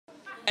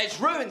It's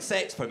ruined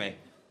sex for me.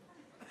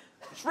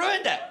 It's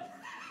ruined it.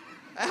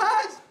 It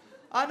has.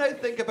 I now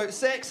think about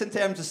sex in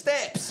terms of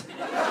steps.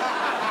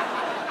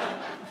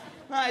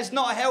 That is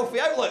not a healthy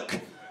outlook.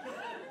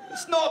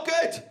 It's not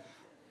good.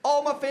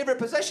 All my favourite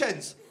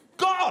positions,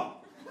 gone.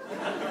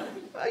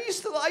 I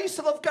used to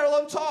love girl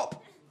on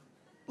top.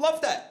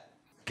 Loved it.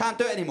 Can't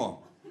do it anymore.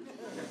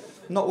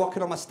 Not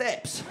working on my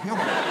steps.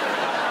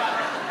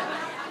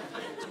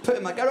 It's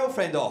putting my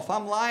girlfriend off.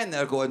 I'm lying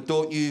there going,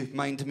 don't you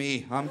mind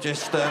me. I'm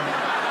just,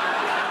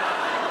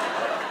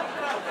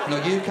 No,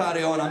 you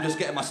carry on. I'm just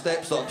getting my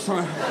steps up.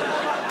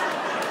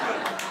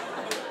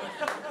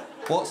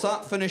 What's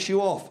that? Finish you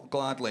off?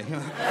 Gladly.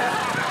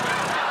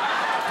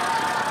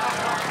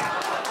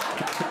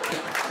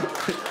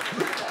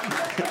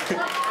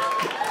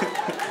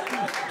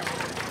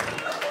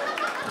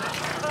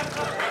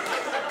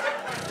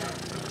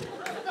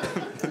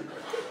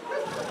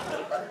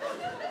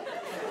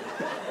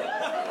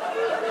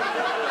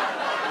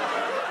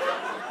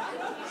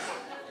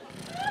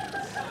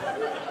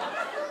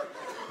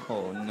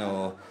 Oh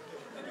no,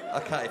 I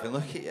can't even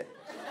look at you.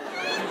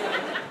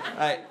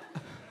 Right.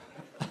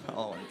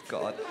 Oh my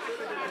God.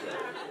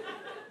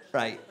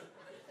 Right.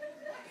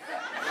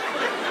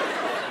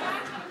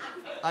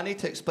 I need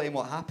to explain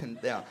what happened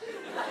there.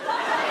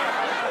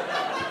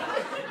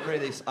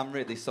 I'm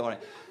really sorry.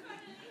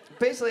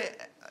 Basically,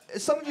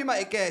 some of you might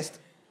have guessed,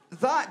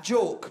 that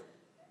joke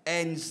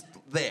ends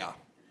there.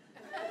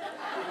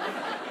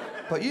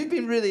 But you've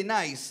been really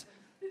nice,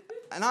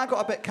 and I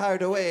got a bit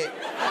carried away.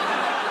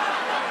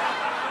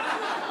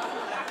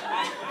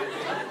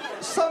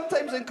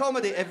 Sometimes in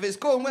comedy, if it's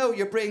going well,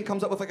 your brain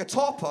comes up with like a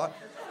topper.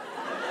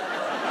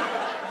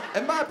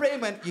 And my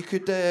brain went, you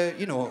could,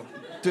 you know,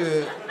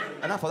 do...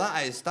 Enough of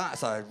that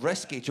that's a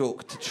risky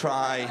joke to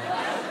try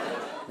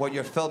when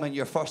you're filming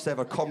your first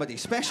ever comedy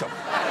special.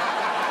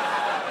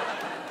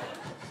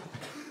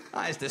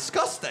 That is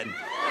disgusting.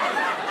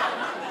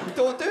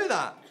 Don't do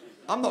that.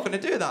 I'm not going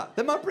to do that.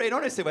 Then my brain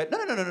honestly went, no.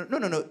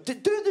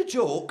 Do the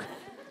joke,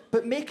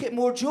 but make it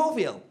more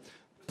jovial.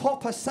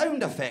 Pop a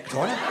sound effect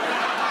on it.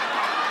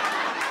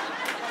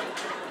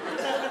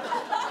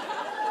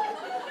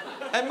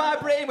 And my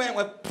brain went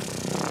with...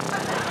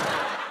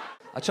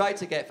 I tried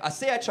to get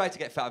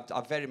fit. I've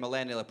a very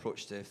millennial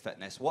approach to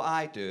fitness. What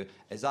I do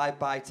is I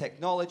buy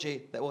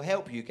technology that will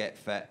help you get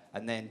fit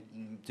and then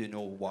do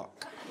no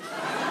work.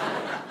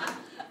 Have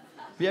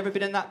you ever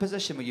been in that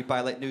position where you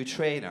buy like new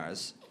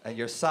trainers and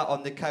you're sat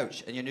on the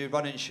couch in your new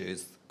running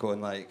shoes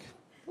going like,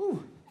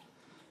 ooh,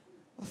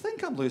 I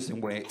think I'm losing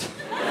weight.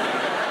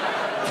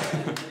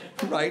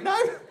 Right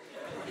now?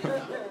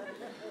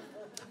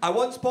 I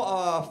once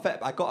bought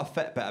I got a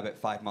Fitbit about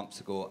 5 months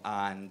ago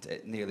and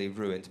it nearly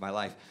ruined my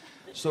life.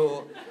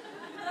 So,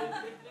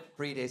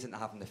 3 days into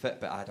having the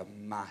Fitbit, I had a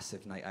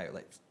massive night out,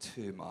 like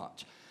too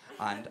much.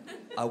 And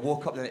I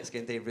woke up the next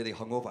day really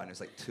hungover and it was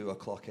like 2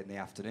 o'clock in the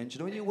afternoon. Do you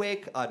know when you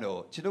wake, I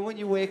know, do you know when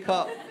you wake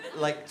up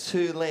like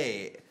too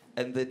late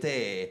in the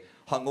day,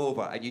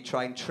 hungover, and you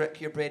try and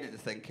trick your brain into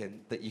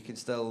thinking that you can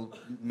still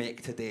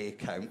make today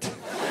count?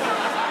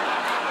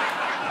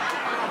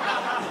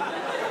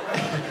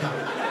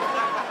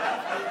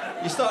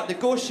 You start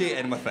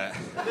negotiating with it.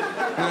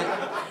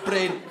 Right?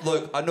 Brain,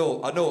 look, I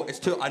know it's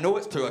 2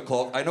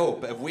 o'clock, I know,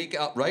 but if we get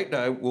up right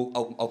now,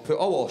 I'll put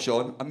a wash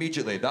on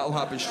immediately. That'll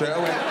happen straight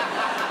away.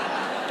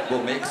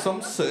 We'll make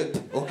some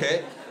soup,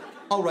 okay?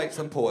 I'll write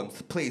some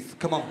poems, please,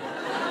 come on.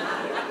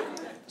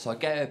 So I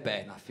get out of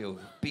bed and I feel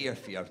beer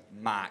fear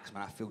max,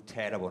 man. I feel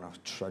terrible and I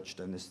trudge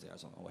down the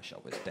stairs and I wish I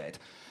was dead.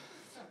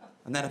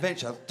 And then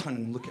eventually I turn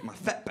and look at my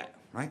Fitbit,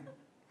 right?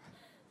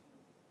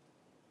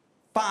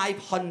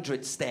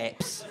 500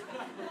 steps.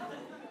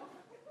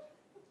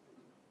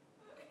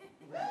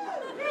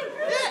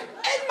 Yeah,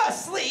 in my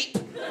sleep.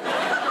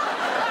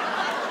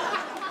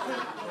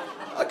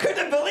 I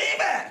couldn't believe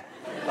it.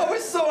 I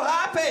was so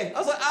happy. I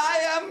was like, I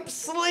am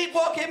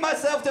sleepwalking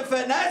myself to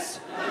fitness.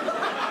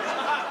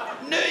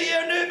 New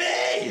year, new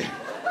me.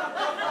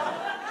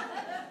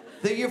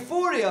 The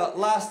euphoria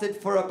lasted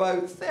for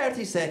about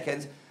 30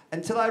 seconds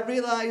until I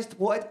realised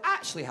what had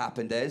actually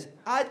happened is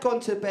I'd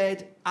gone to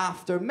bed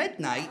after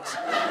midnight,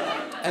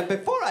 and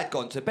before I'd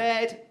gone to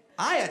bed,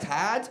 I had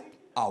had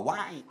a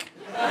wank.